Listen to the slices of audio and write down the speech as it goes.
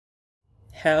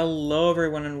Hello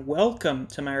everyone and welcome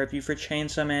to my review for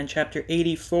Chainsaw Man Chapter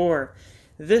 84.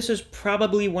 This is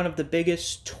probably one of the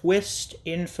biggest twist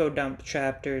info dump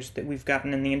chapters that we've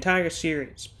gotten in the entire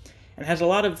series, and has a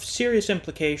lot of serious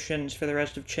implications for the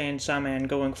rest of Chainsaw Man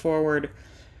going forward,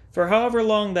 for however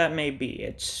long that may be.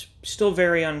 It's still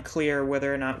very unclear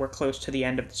whether or not we're close to the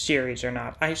end of the series or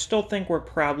not. I still think we're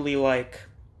probably,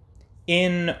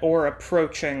 in or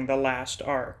approaching the last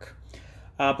arc.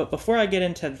 But before I get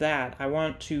into that, I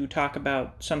want to talk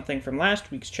about something from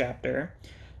last week's chapter.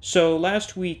 So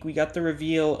last week, we got the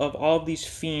reveal of all of these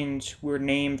fiends who were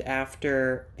named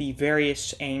after the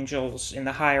various angels in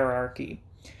the hierarchy.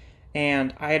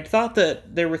 And I had thought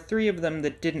that there were three of them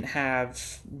that didn't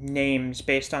have names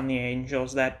based on the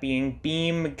angels, that being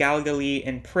Beam, Galgali,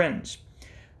 and Prinz.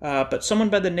 But someone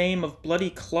by the name of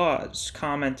Bloody Claws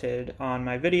commented on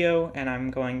my video, and I'm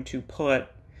going to put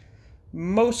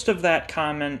most of that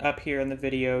comment up here in the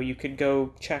video. You could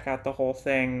go check out the whole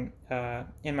thing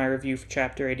in my review for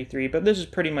Chapter 83, but this is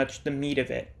pretty much the meat of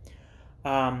it.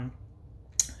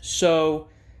 So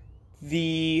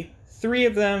the three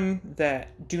of them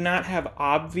that do not have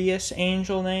obvious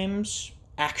angel names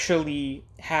actually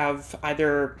have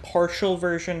either partial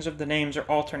versions of the names or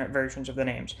alternate versions of the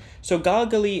names. So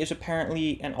Galgali is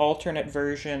apparently an alternate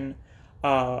version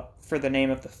for the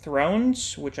name of the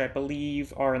thrones, which I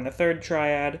believe are in the third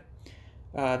triad.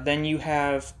 Then you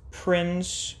have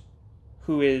Prinz,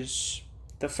 who is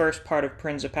the first part of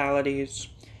Principalities,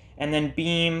 and then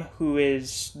Beam, who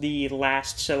is the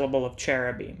last syllable of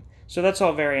Cherubim. So that's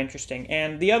all very interesting.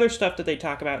 And the other stuff that they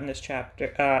talk about in this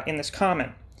chapter, in this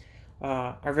comment,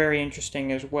 are very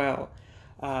interesting as well.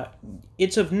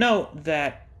 It's of note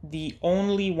that the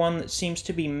only one that seems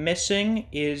to be missing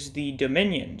is the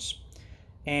Dominions.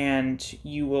 And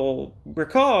you will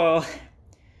recall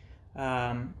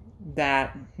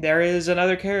that there is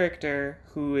another character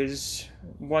who is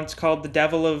once called the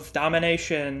Devil of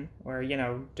Domination, or,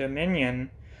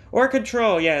 Dominion, or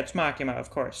Control. Yeah, it's Makima,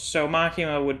 of course. So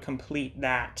Makima would complete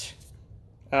that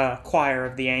choir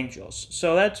of the angels.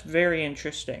 So that's very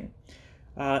interesting.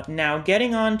 Now,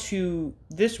 getting on to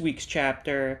this week's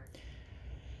chapter,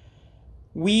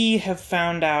 we have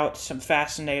found out some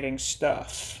fascinating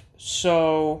stuff.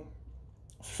 So,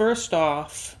 first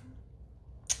off,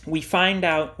 we find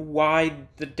out why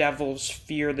the devils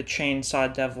fear the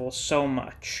Chainsaw Devil so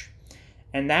much.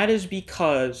 And that is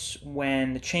because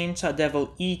when the Chainsaw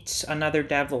Devil eats another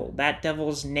devil, that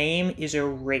devil's name is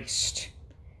erased.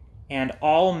 And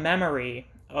all memory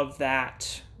of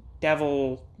that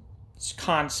devil's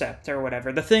concept or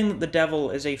whatever, the thing that the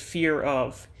devil is a fear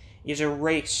of, is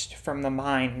erased from the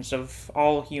minds of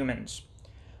all humans.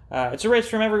 It's erased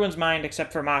from everyone's mind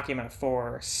except for Makima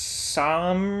for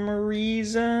some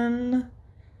reason.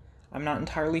 I'm not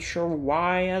entirely sure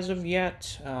why as of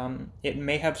yet. It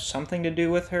may have something to do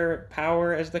with her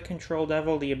power as the Control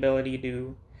Devil, the ability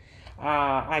to...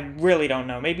 I really don't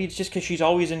know. Maybe it's just because she's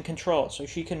always in control, so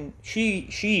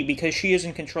because she is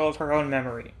in control of her own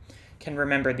memory, can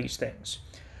remember these things.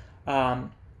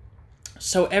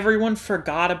 So everyone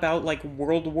forgot about,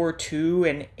 World War II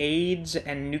and AIDS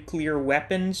and nuclear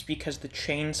weapons because the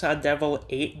Chainsaw Devil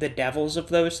ate the devils of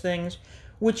those things,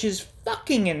 which is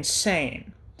fucking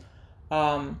insane.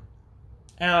 Now,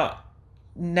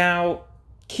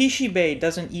 Kishibe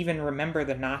doesn't even remember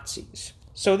the Nazis.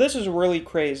 So this is really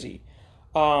crazy.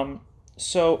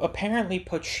 So apparently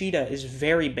Pochita is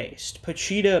very based.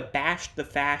 Pochita bashed the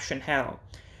Fash in hell.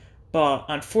 But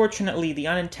unfortunately, the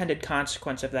unintended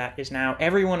consequence of that is now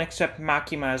everyone except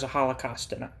Makima is a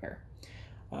Holocaust denier.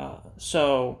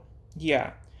 So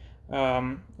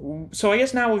I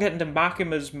guess now we'll get into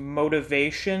Makima's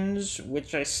motivations,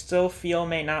 which I still feel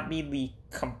may not be the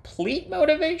complete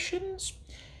motivations,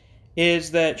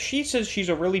 is that she says she's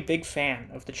a really big fan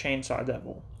of the Chainsaw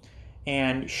Devil.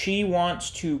 And she wants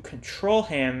to control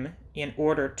him in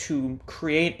order to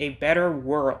create a better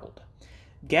world.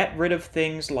 Get rid of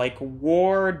things like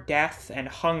war, death, and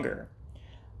hunger.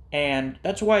 And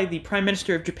that's why the Prime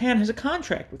Minister of Japan has a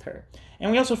contract with her.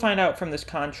 And we also find out from this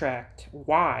contract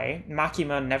why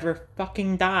Makima never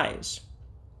fucking dies.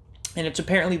 And it's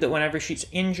apparently that whenever she's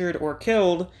injured or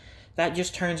killed, that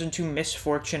just turns into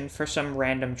misfortune for some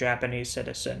random Japanese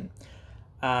citizen.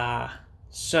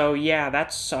 So yeah,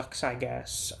 that sucks, I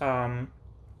guess.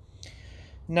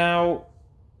 Now,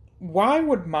 why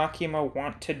would Makima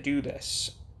want to do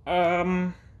this?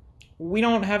 We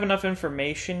don't have enough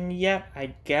information yet,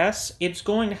 I guess. It's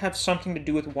going to have something to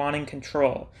do with wanting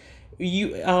control.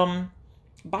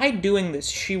 By doing this,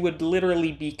 she would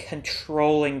literally be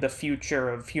controlling the future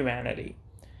of humanity.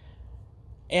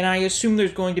 And I assume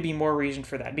there's going to be more reason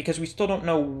for that, because we still don't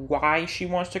know why she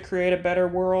wants to create a better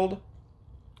world.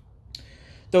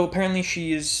 Though apparently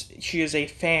she is a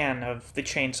fan of the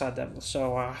Chainsaw Devil,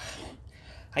 so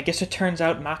I guess it turns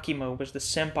out Makima was the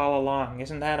simp all along.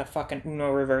 Isn't that a fucking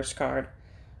Uno reverse card?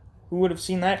 Who would have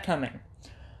seen that coming?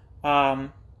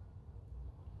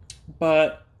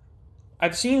 But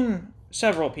I've seen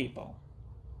several people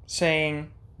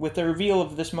saying, with the reveal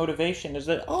of this motivation, is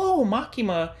that, oh,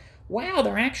 Makima, wow,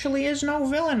 there actually is no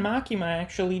villain. Makima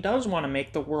actually does want to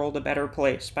make the world a better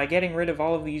place by getting rid of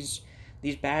all of these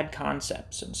bad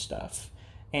concepts and stuff.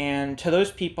 And to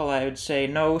those people, I would say,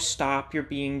 no, stop, you're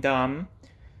being dumb.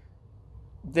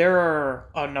 There are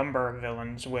a number of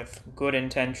villains with good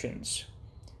intentions.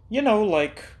 You know,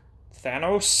 like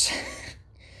Thanos.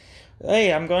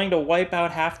 Hey, I'm going to wipe out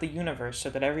half the universe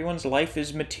so that everyone's life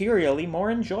is materially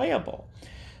more enjoyable.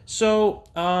 So,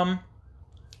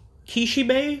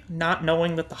 Kishibe not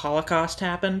knowing that the Holocaust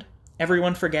happened,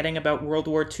 everyone forgetting about World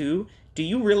War II, do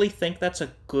you really think that's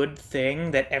a good thing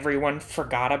that everyone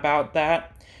forgot about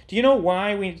that? Do you know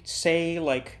why we say,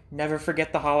 like, never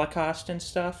forget the Holocaust and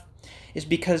stuff? Is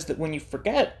because that when you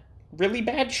forget really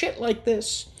bad shit like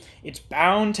this, it's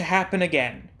bound to happen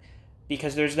again.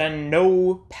 Because there's then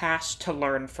no past to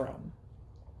learn from.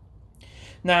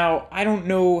 Now, I don't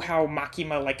know how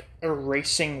Makima, like,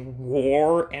 erasing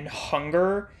war and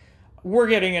hunger, we're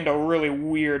getting into really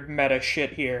weird meta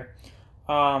shit here.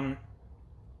 But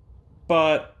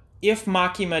if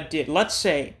Makima did, let's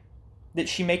say that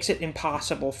she makes it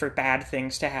impossible for bad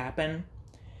things to happen,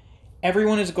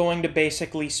 everyone is going to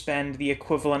basically spend the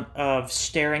equivalent of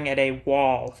staring at a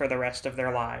wall for the rest of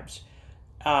their lives.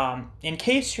 In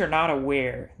case you're not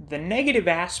aware, the negative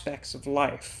aspects of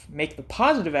life make the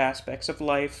positive aspects of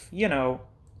life, you know,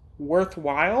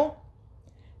 worthwhile.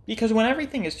 Because when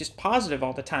everything is just positive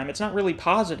all the time, it's not really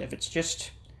positive, it's just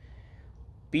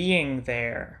being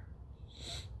there.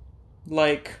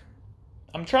 Like,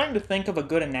 I'm trying to think of a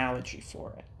good analogy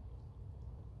for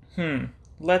it.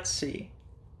 Let's see.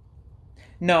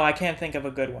 No, I can't think of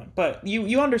a good one. But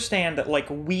you understand that, like,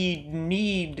 we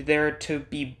need there to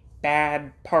be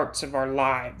bad parts of our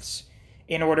lives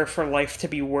in order for life to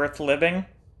be worth living.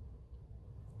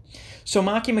 So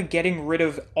Makima getting rid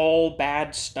of all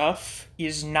bad stuff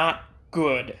is not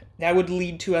good. That would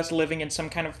lead to us living in some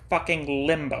kind of fucking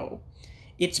limbo.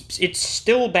 It's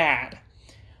still bad.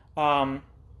 And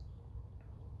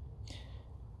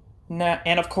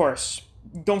of course,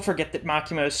 don't forget that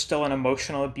Makima is still an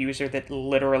emotional abuser that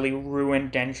literally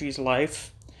ruined Denji's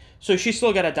life. So she's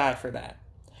still gotta die for that.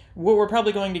 What we're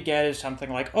probably going to get is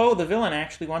something like, oh, the villain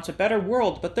actually wants a better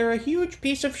world, but they're a huge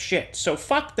piece of shit, so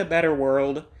fuck the better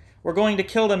world. We're going to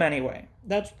kill them anyway.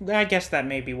 I guess that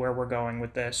may be where we're going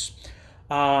with this.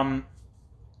 Now,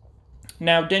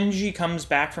 Denji comes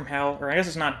back from hell, or I guess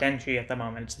it's not Denji at the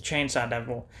moment, it's the Chainsaw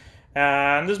Devil.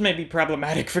 This may be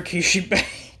problematic for Kishibe.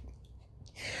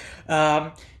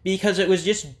 Because it was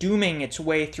just dooming its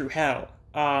way through hell.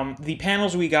 The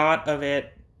panels we got of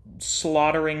it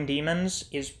slaughtering demons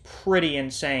is pretty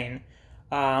insane.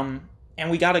 And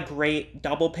we got a great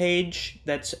double page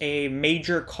that's a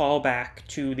major callback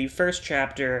to the first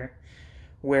chapter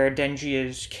where Denji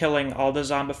is killing all the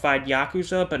zombified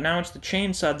Yakuza, but now it's the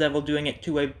Chainsaw Devil doing it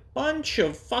to a bunch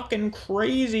of fucking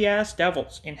crazy-ass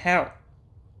devils in hell.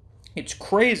 It's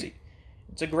crazy.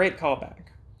 It's a great callback.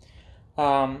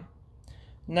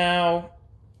 Now,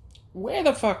 where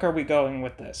the fuck are we going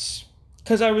with this?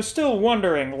 Because I was still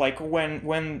wondering, like,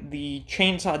 when the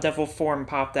Chainsaw Devil form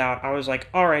popped out, I was like,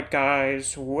 alright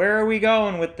guys, where are we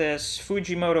going with this?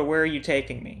 Fujimoto, where are you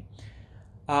taking me?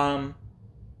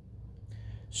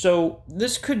 So,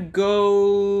 this could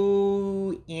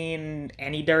go in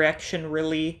any direction,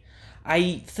 really.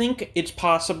 I think it's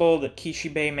possible that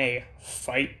Kishibe may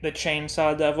fight the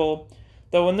Chainsaw Devil,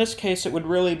 though in this case it would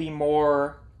really be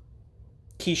more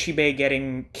Kishibe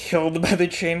getting killed by the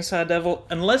Chainsaw Devil,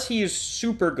 unless he is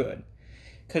super good.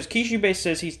 Because Kishibe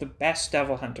says he's the best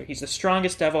devil hunter. He's the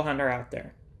strongest devil hunter out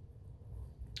there.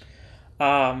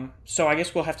 So I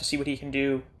guess we'll have to see what he can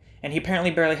do. And he apparently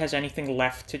barely has anything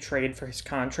left to trade for his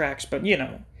contracts, but you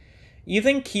know. You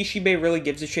think Kishibe really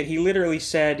gives a shit? He literally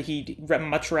said he'd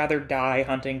much rather die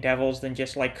hunting devils than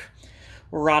just, like,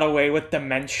 rot away with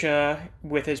dementia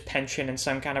with his pension in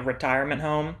some kind of retirement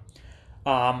home.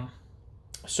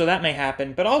 So that may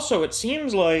happen. But also, it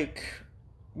seems like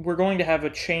we're going to have a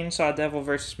Chainsaw Devil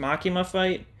versus Makima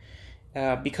fight.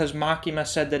 Because Makima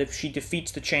said that if she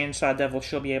defeats the Chainsaw Devil,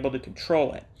 she'll be able to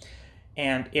control it.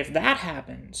 And if that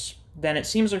happens, then it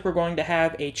seems like we're going to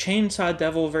have a Chainsaw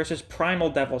Devil versus Primal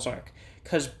Devils arc.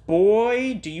 Because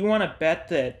boy, do you want to bet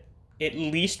that at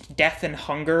least death and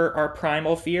hunger are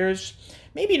primal fears.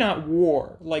 Maybe not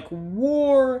war. Like,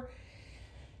 war...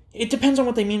 It depends on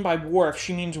what they mean by war, if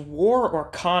she means war or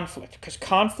conflict. Because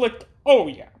conflict, oh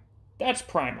yeah, that's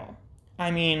primal. I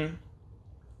mean,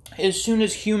 as soon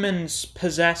as humans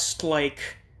possessed, like,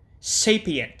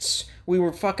 sapience, we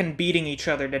were fucking beating each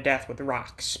other to death with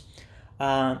rocks.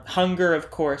 Hunger, of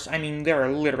course, I mean, there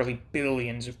are literally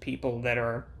billions of people that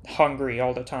are hungry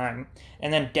all the time.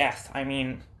 And then death, I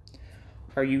mean,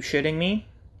 are you shitting me?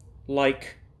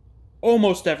 Like,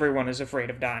 almost everyone is afraid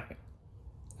of dying.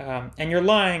 And you're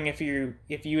lying if you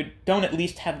don't at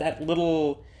least have that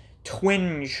little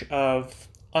twinge of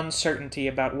uncertainty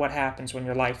about what happens when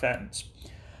your life ends.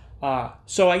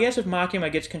 So I guess if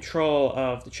Makima gets control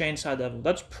of the Chainsaw Devil,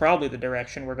 that's probably the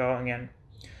direction we're going in.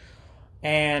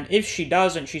 And if she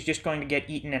doesn't, she's just going to get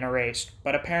eaten and erased.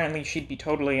 But apparently she'd be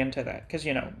totally into that, because,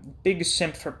 you know, big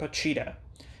simp for Pochita.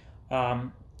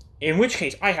 In which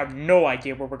case, I have no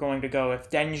idea where we're going to go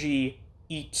if Denji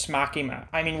eats Makima.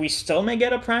 I mean, we still may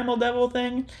get a Primal Devil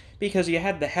thing, because you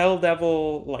had the Hell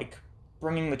Devil, like,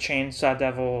 bringing the Chainsaw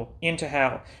Devil into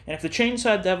Hell. And if the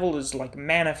Chainsaw Devil is, like,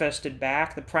 manifested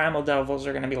back, the Primal Devils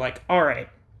are going to be like, alright,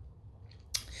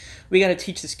 we gotta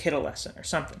teach this kid a lesson, or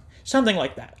something. Something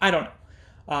like that. I don't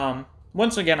know.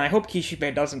 Once again, I hope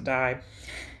Kishibe doesn't die.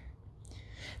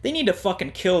 They need to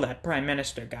fucking kill that Prime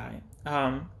Minister guy.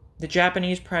 The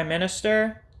Japanese Prime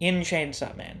Minister in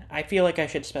Chainsaw Man. I feel like I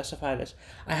should specify this.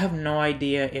 I have no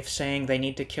idea if saying they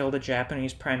need to kill the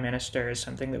Japanese Prime Minister is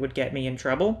something that would get me in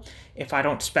trouble if I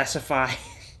don't specify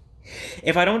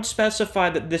if I don't specify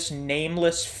that this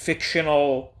nameless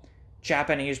fictional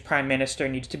Japanese Prime Minister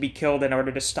needs to be killed in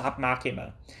order to stop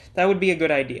Makima. That would be a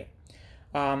good idea.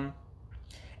 And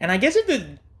I guess if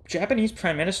the Japanese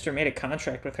Prime Minister made a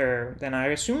contract with her, then I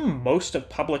assume most of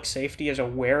public safety is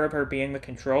aware of her being the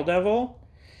Control Devil.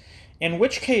 In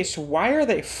which case, why are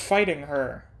they fighting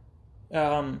her?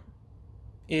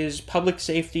 Is public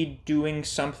safety doing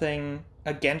something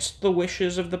against the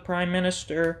wishes of the Prime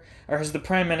Minister? Or has the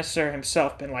Prime Minister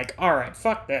himself been like, alright,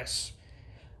 fuck this?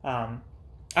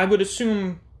 I would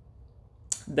assume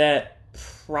that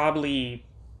probably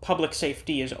public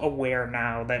safety is aware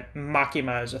now that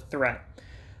Makima is a threat.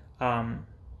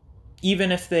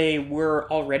 Even if they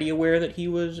were already aware that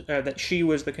that she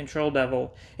was the Control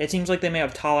Devil, it seems like they may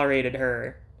have tolerated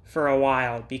her for a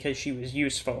while because she was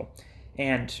useful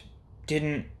and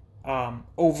didn't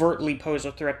overtly pose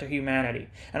a threat to humanity.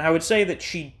 And I would say that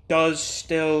she does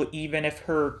still, even if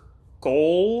her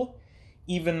goal,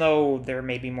 even though there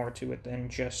may be more to it than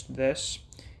just this,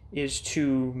 is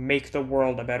to make the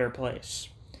world a better place.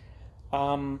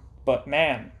 But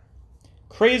man,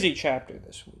 crazy chapter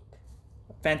this week.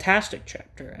 Fantastic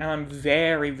chapter, and I'm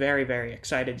very, very, very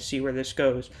excited to see where this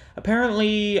goes.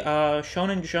 Apparently,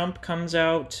 Shonen Jump comes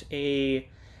out a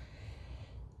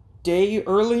day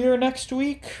earlier next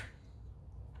week,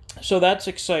 so that's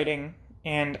exciting,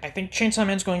 and I think Chainsaw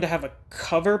Man's going to have a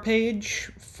cover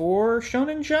page for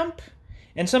Shonen Jump,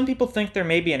 and some people think there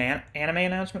may be an anime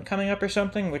announcement coming up or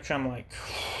something, which I'm like,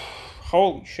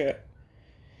 holy shit.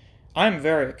 I'm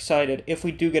very excited if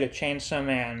we do get a Chainsaw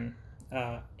Man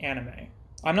anime.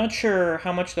 I'm not sure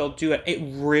how much they'll do it. It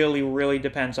really, really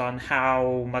depends on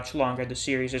how much longer the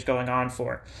series is going on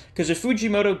for. Because if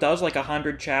Fujimoto does like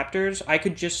 100 chapters, I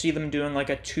could just see them doing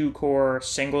like a 2-core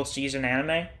single-season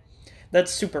anime.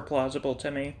 That's super plausible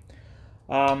to me.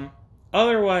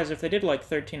 Otherwise, if they did like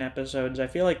 13 episodes, I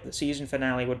feel like the season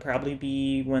finale would probably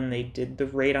be when they did the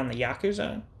raid on the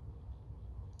Yakuza.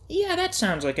 Yeah, that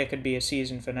sounds like it could be a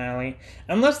season finale.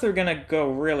 Unless they're gonna go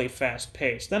really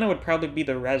fast-paced. Then it would probably be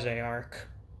the Reze arc.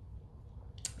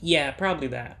 Yeah, probably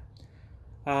that.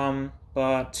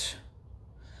 But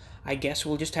I guess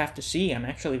we'll just have to see. I'm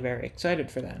actually very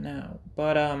excited for that now.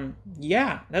 But,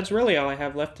 yeah, that's really all I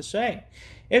have left to say.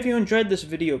 If you enjoyed this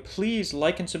video, please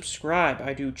like and subscribe.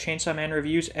 I do Chainsaw Man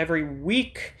reviews every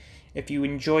week. If you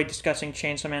enjoy discussing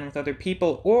Chainsaw Man with other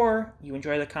people, or you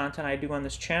enjoy the content I do on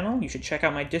this channel, you should check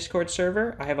out my Discord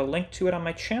server. I have a link to it on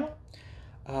my channel.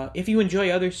 If you enjoy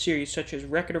other series such as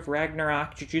Record of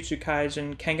Ragnarok, Jujutsu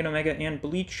Kaisen, Kengan Omega, and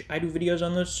Bleach, I do videos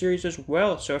on those series as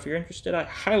well, so if you're interested, I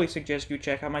highly suggest you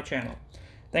check out my channel.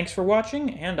 Thanks for watching,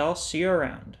 and I'll see you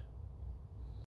around.